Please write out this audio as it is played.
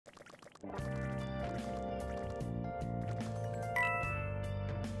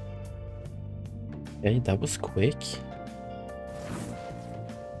Okay, that was quick.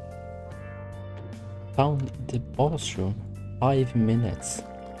 Found the boss room. 5 minutes.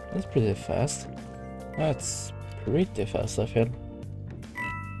 That's pretty fast. That's pretty fast, I feel.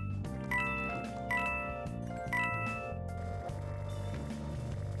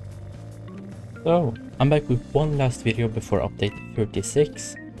 So, I'm back with one last video before update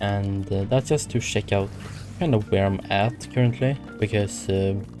 36, and that's just to check out kind of where I'm at currently, because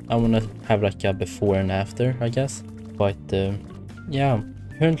I want to have like a before and after, I guess. But yeah,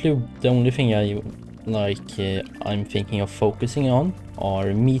 currently the only thing I'm thinking of focusing on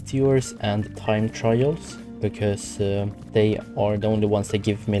are meteors and time trials, because they are the only ones that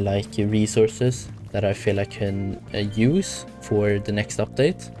give me like resources that I feel I can use for the next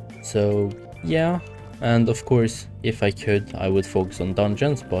update. So yeah, and of course if I could I would focus on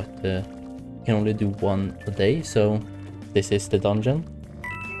dungeons, but I can only do one a day, so this is the dungeon.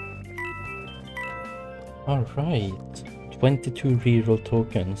 Alright, 22 reroll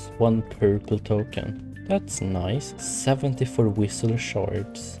tokens, 1 purple token. That's nice. 74 whistle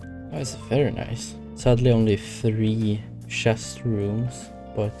shards. That's very nice. Sadly only 3 chest rooms,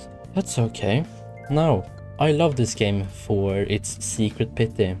 but that's okay. Now, I love this game for its secret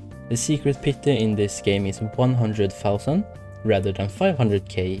pity. The secret pity in this game is 100,000 rather than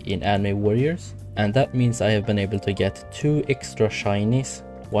 500k in Anime Warriors, and that means I have been able to get 2 extra shinies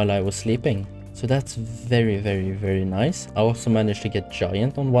while I was sleeping. So that's very nice. I also managed to get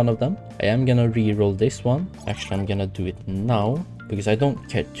giant on one of them. I am gonna re-roll this one. Actually, I'm gonna do it now because I don't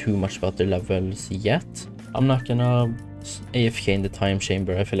care too much about the levels yet. I'm not gonna AFK in the time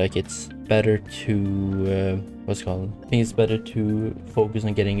chamber. I feel like it's better to I think it's better to focus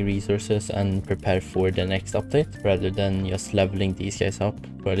on getting resources and prepare for the next update rather than just leveling these guys up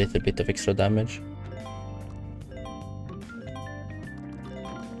for a little bit of extra damage.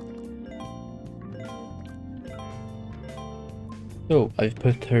 So I've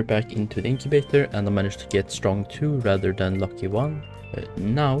put her back into the incubator and I managed to get strong 2 rather than lucky 1.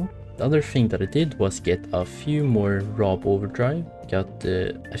 Now the other thing that I did was get a few more Rob Overdrive. Got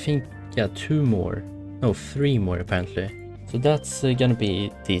I think 2 more. No, 3 more apparently. So that's gonna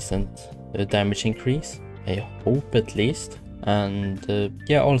be decent damage increase. I hope at least. And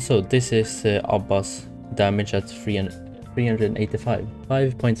yeah, also this is Abba's damage at 385.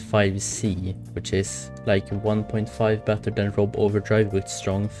 5.5 C, which is like 1.5 better than Rob Overdrive with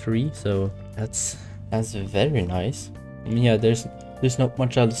strong 3. So that's very nice. I mean, yeah, there's not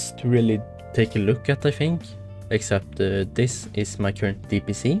much else to really take a look at, I think, except this is my current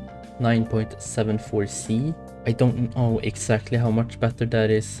DPC. 9.74 C. I don't know exactly how much better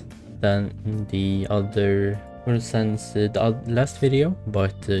that is than the other, since the last video,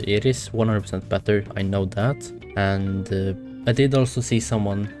 but it is 100% better, I know that. And I did also see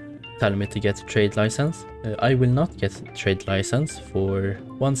someone tell me to get a trade license. I will not get a trade license for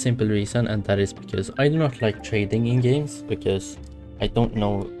one simple reason, and that is because I do not like trading in games, because I don't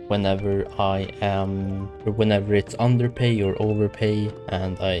know whenever it's underpay or overpay,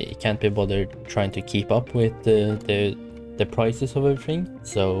 and I can't be bothered trying to keep up with the prices of everything.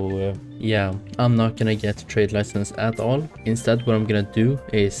 So yeah, I'm not gonna get a trade license at all. Instead, what I'm gonna do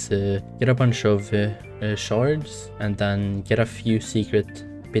is get a bunch of shards and then get a few secret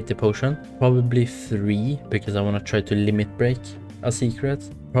pity potion, probably 3, because I want to try to limit break a secret.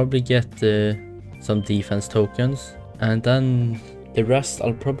 Probably get some defense tokens, and then the rest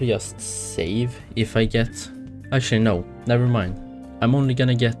I'll probably just save if I get... Actually no, never mind. I'm only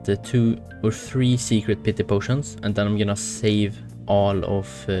gonna get the 2 or 3 secret pity potions, and then I'm gonna save all of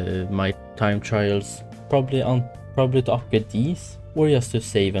my time trials, probably to upgrade these, or just to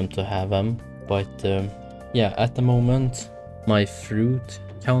save them to have them. But yeah, at the moment my fruit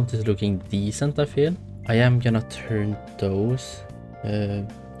count is looking decent, I feel. I am gonna turn those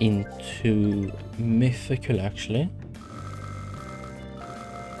into mythical actually.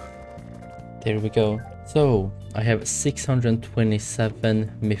 There we go. So I have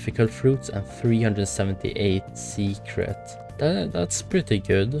 627 mythical fruits and 378 secret. That's pretty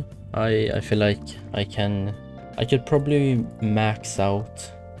good. I feel like I could probably max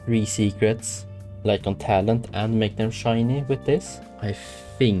out 3 secrets like on talent and make them shiny with this. I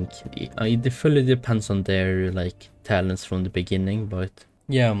think it fully depends on their like talents from the beginning, but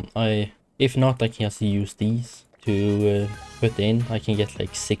yeah, if not I can just use these to put in. I can get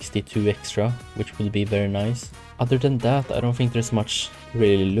like 62 extra, which will be very nice. Other than that, I don't think there's much to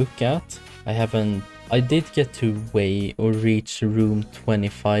really look at. I did get to reach room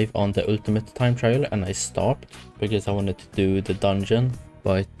 25 on the ultimate time trial, and I stopped because I wanted to do the dungeon.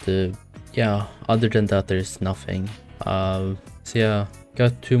 But yeah, other than that there's nothing. So yeah,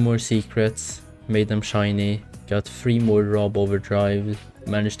 got 2 more secrets, made them shiny, got 3 more Rob Overdrive,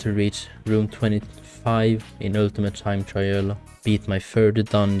 managed to reach room 25 in Ultimate Time Trial, beat my third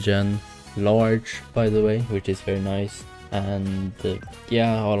dungeon, large by the way, which is very nice. And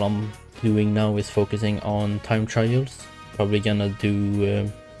yeah, all I'm doing now is focusing on time trials. Probably gonna do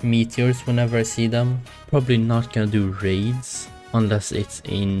meteors whenever I see them. Probably not gonna do raids unless it's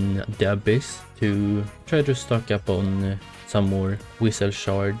in the abyss, to try to stock up on some more whistle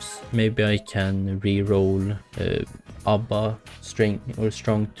shards. Maybe I can re-roll Abba string or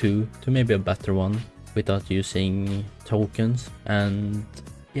strong 2 to maybe a better one without using tokens. And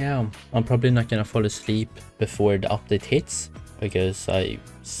yeah, I'm probably not gonna fall asleep before the update hits because I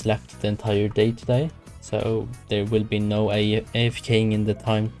slept the entire day today. So there will be no AFKing in the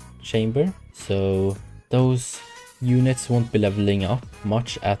time chamber. So those units won't be leveling up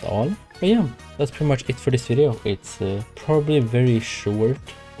much at all. But yeah, that's pretty much it for this video. It's probably very short,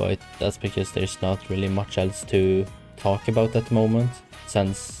 but that's because there's not really much else to talk about at the moment,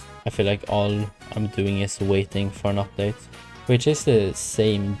 since I feel like all I'm doing is waiting for an update, which is the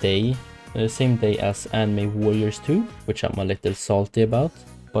same day as Anime Warriors 2, which I'm a little salty about,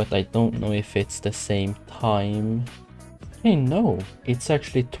 but I don't know if it's the same time. Hey, no, it's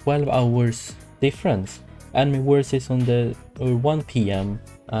actually 12 hours difference. Anime Warriors is on the 1 PM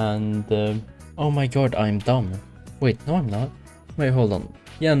and oh my god, I'm dumb. Wait, no I'm not. Wait, hold on.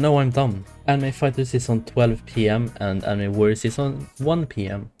 Yeah, no, I'm dumb. Anime Fighters is on 12 PM and Anime Warriors is on 1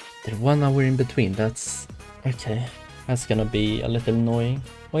 PM. They're 1 hour in between. That's okay. That's gonna be a little annoying.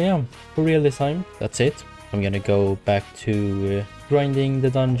 Well, yeah, for real this time, that's it. I'm gonna go back to grinding the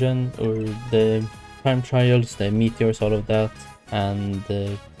dungeon or the time trials, the meteors, all of that. And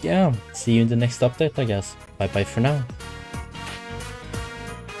yeah, see you in the next update, I guess. Bye bye for now.